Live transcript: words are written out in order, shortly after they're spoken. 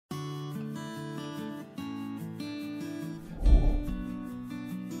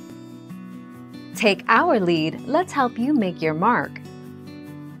Take our lead, let's help you make your mark.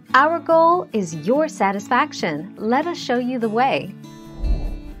 Our goal is your satisfaction. Let us show you the way.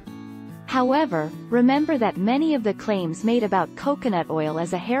 However, remember that many of the claims made about coconut oil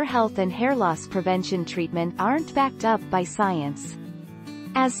as a hair health and hair loss prevention treatment aren't backed up by science.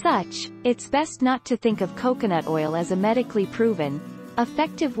 As such, it's best not to think of coconut oil as a medically proven,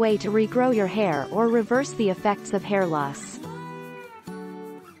 effective way to regrow your hair or reverse the effects of hair loss.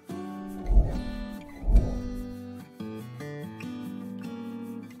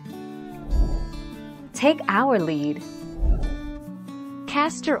 Take our lead.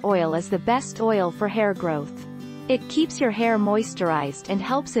 Castor oil is the best oil for hair growth. It keeps your hair moisturized and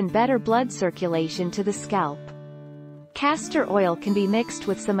helps in better blood circulation to the scalp. Castor oil can be mixed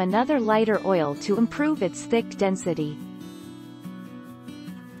with some another lighter oil to improve its thick density.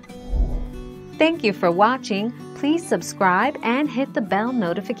 Thank you for watching. Please subscribe and hit the bell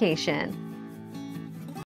notification.